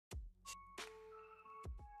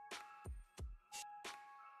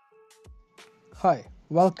Hi,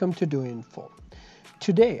 welcome to DoInfo.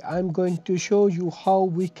 Today I'm going to show you how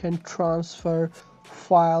we can transfer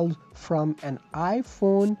files from an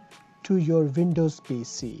iPhone to your Windows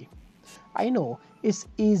PC. I know it's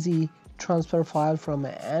easy to transfer file from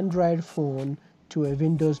an Android phone to a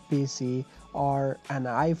Windows PC or an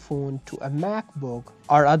iPhone to a MacBook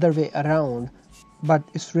or other way around, but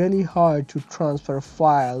it's really hard to transfer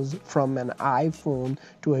files from an iPhone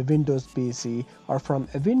to a Windows PC or from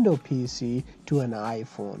a Windows PC to an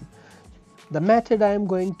iPhone. The method I am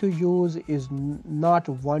going to use is not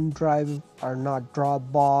OneDrive or not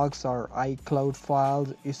Dropbox or iCloud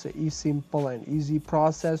files. It's a simple and easy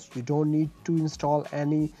process. You don't need to install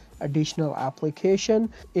any additional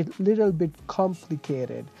application. It's a little bit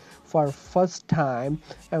complicated for first time,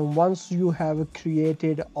 and once you have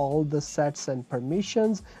created all the sets and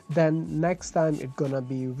permissions, then next time it's gonna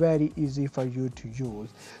be very easy for you to use.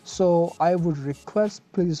 So I would request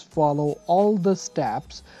please follow all the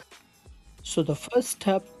steps. So the first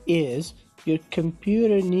step is your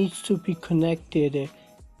computer needs to be connected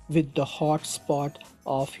with the hotspot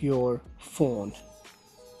of your phone.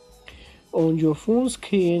 On your phone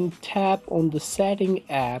screen, tap on the setting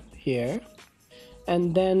app here,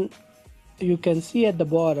 and then you can see at the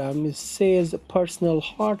bottom it says personal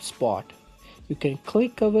hotspot. You can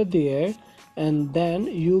click over there and then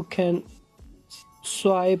you can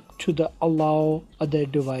swipe to the allow other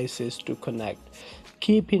devices to connect.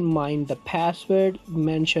 Keep in mind the password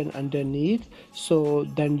mentioned underneath, so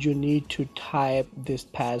then you need to type this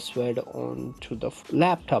password onto the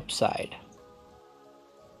laptop side.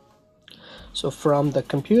 So from the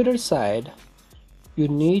computer side, you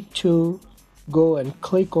need to go and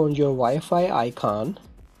click on your Wi-Fi icon,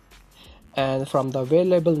 and from the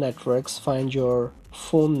available networks find your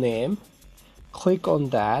phone name, click on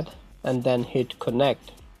that and then hit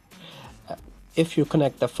connect. If you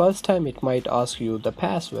connect the first time, it might ask you the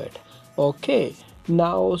password. Okay,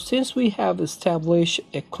 now since we have established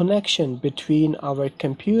a connection between our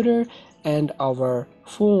computer and our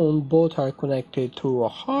phone, both are connected through a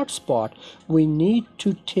hotspot, we need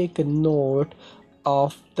to take a note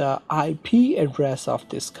of the IP address of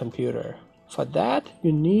this computer. For that,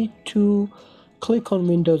 you need to click on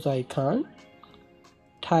Windows icon,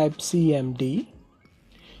 type CMD.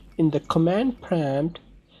 In the command prompt,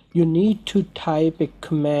 you need to type a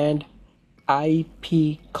command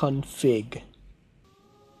ipconfig.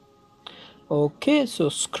 Okay, so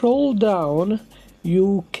scroll down,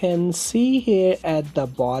 you can see here at the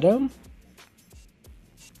bottom,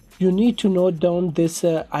 you need to note down this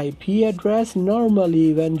IP address.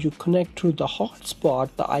 Normally when you connect to the hotspot,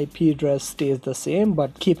 the IP address stays the same,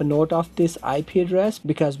 but keep a note of this IP address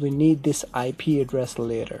because we need this IP address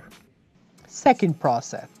later. Second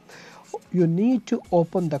process, you need to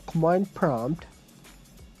open the command prompt,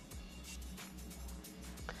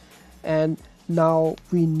 and now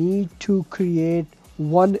we need to create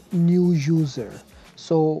one new user.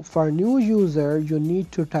 So for new user, you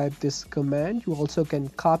need to type this command. You also can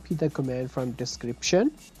copy the command from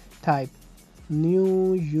description. Type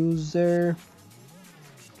new user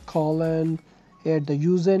colon. Here the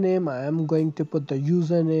username, I am going to put the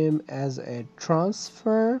username as a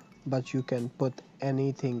transfer, but you can put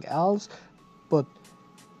anything else. Put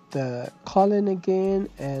the colon again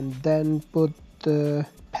and then put the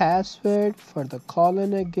password for the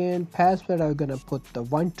colon again. Password I'm gonna put the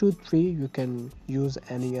 123. You can use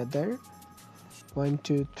any other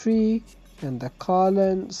 123 and the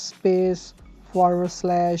colon space /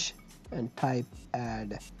 and type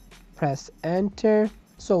add. Press enter.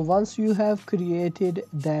 So once you have created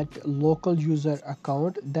that local user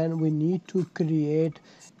account, then we need to create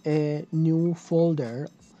a new folder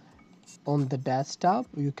on the desktop.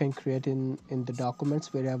 You can create in the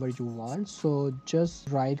documents wherever you want. So just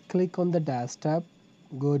right click on the desktop,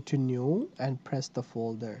 go to new and press the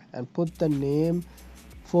folder and put the name,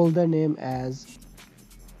 folder name as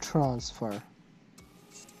transfer.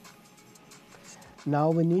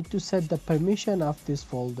 Now we need to set the permission of this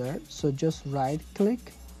folder. So just right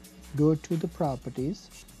click, go to the properties,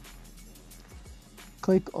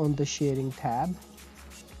 click on the sharing tab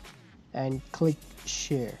and click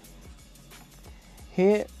share.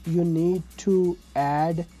 Here you need to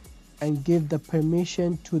add and give the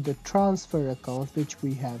permission to the transfer account which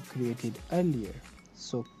we have created earlier.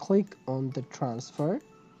 So click on the transfer,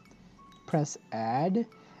 press add,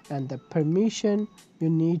 and the permission you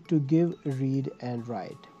need to give read and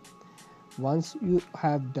write. Once you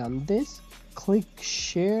have done this, click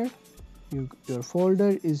share. Your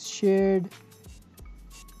folder is shared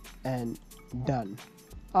and done.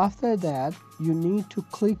 After that, you need to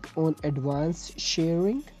click on advanced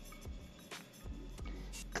sharing,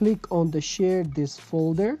 click on the share this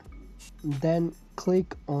folder, then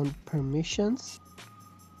click on permissions,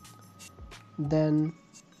 then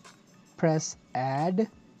press add.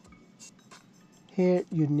 Here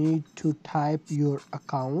you need to type your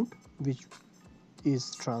account, which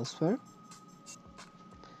is transfer.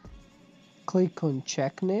 Click on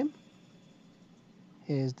check name.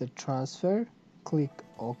 Here's the transfer. Click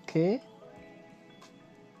OK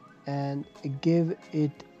and give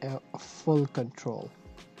it a full control.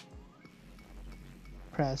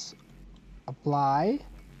 Press apply,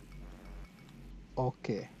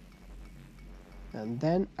 OK, and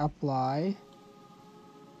then apply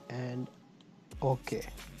and OK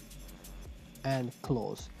and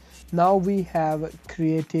close. Now we have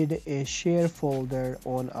created a share folder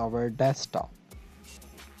on our desktop.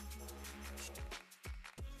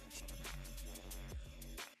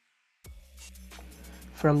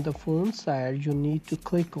 From the phone side, you need to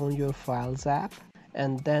click on your Files app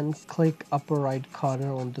and then click upper right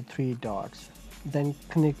corner on the three dots. Then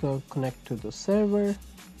connect to the server.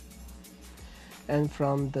 And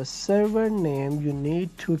from the server name, you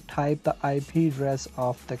need to type the IP address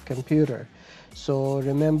of the computer. So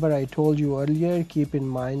remember, I told you earlier, keep in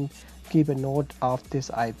mind, keep a note of this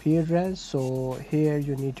IP address. So here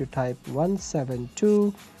you need to type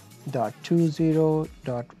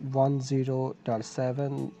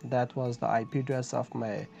 172.20.10.7. that was the IP address of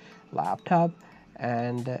my laptop,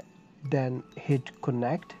 and then hit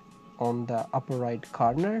connect on the upper right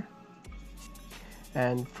corner.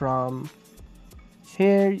 And from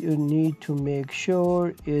here you need to make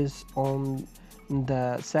sure is on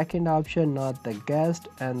the second option, not the guest,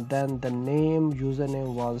 and then the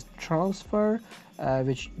username was transfer,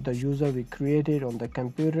 which the user we created on the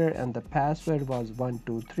computer, and the password was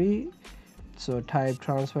 123. So type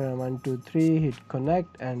transfer and 123, hit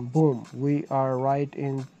connect, and boom, we are right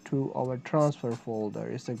into our transfer folder.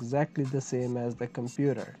 It's exactly the same as the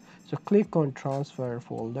computer. So click on transfer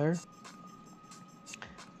folder,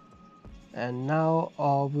 and now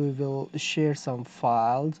we will share some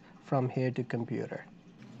files from here to computer.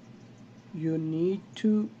 You need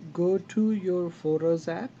to go to your Photos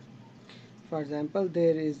app. For example,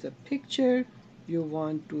 there is a picture you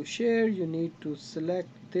want to share. You need to select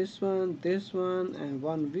this one, and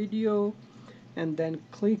one video, and then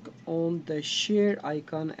click on the share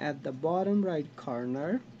icon at the bottom right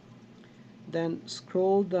corner. Then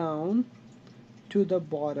scroll down to the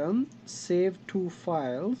bottom, save to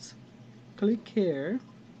files. Click here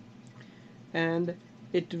and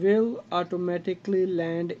it will automatically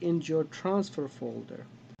land in your transfer folder.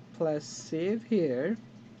 Press save here,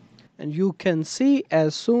 and you can see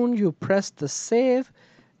as soon you press the save,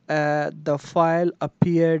 the file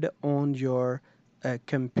appeared on your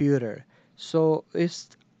computer. So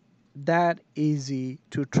it's that easy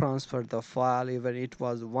to transfer the file, even it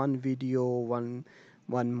was one video, one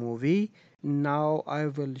movie. Now I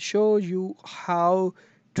will show you how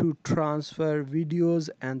to transfer videos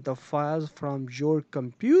and the files from your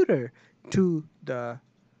computer to the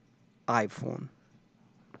iPhone.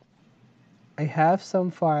 I have some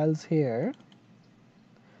files here.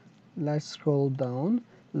 Let's scroll down.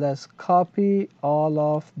 Let's copy all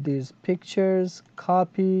of these pictures,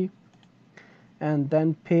 copy, and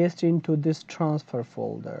then paste into this transfer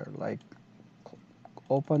folder. Like,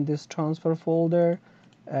 open this transfer folder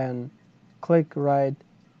and click right,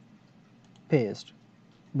 paste,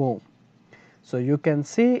 boom. So you can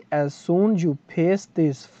see as soon you paste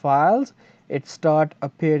these files, it start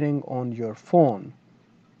appearing on your phone.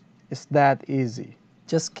 It's that easy.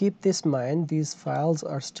 Just keep this in mind, these files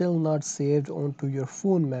are still not saved onto your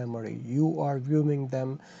phone memory. You are viewing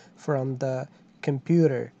them from the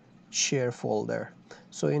computer share folder.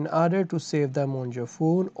 So in order to save them on your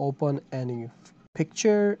phone, open any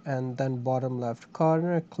picture and then bottom left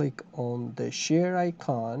corner, click on the share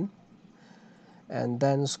icon, and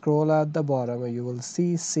then scroll at the bottom and you will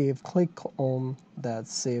see save. Click on that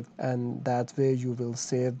save, and that way you will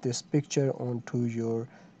save this picture onto your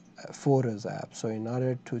Photos app. So in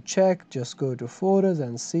order to check, just go to Photos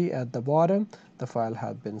and see at the bottom the file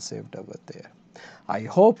have been saved over there. I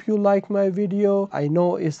hope you like my video. I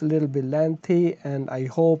know it's a little bit lengthy, and I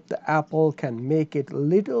hope the Apple can make it a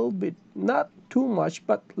little bit, not too much,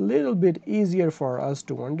 but a little bit easier for us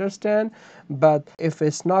to understand. But if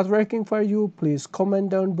it's not working for you, please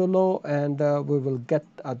comment down below, and we will get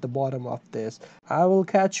at the bottom of this. I will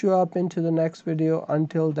catch you up into the next video.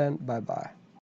 Until then, bye bye.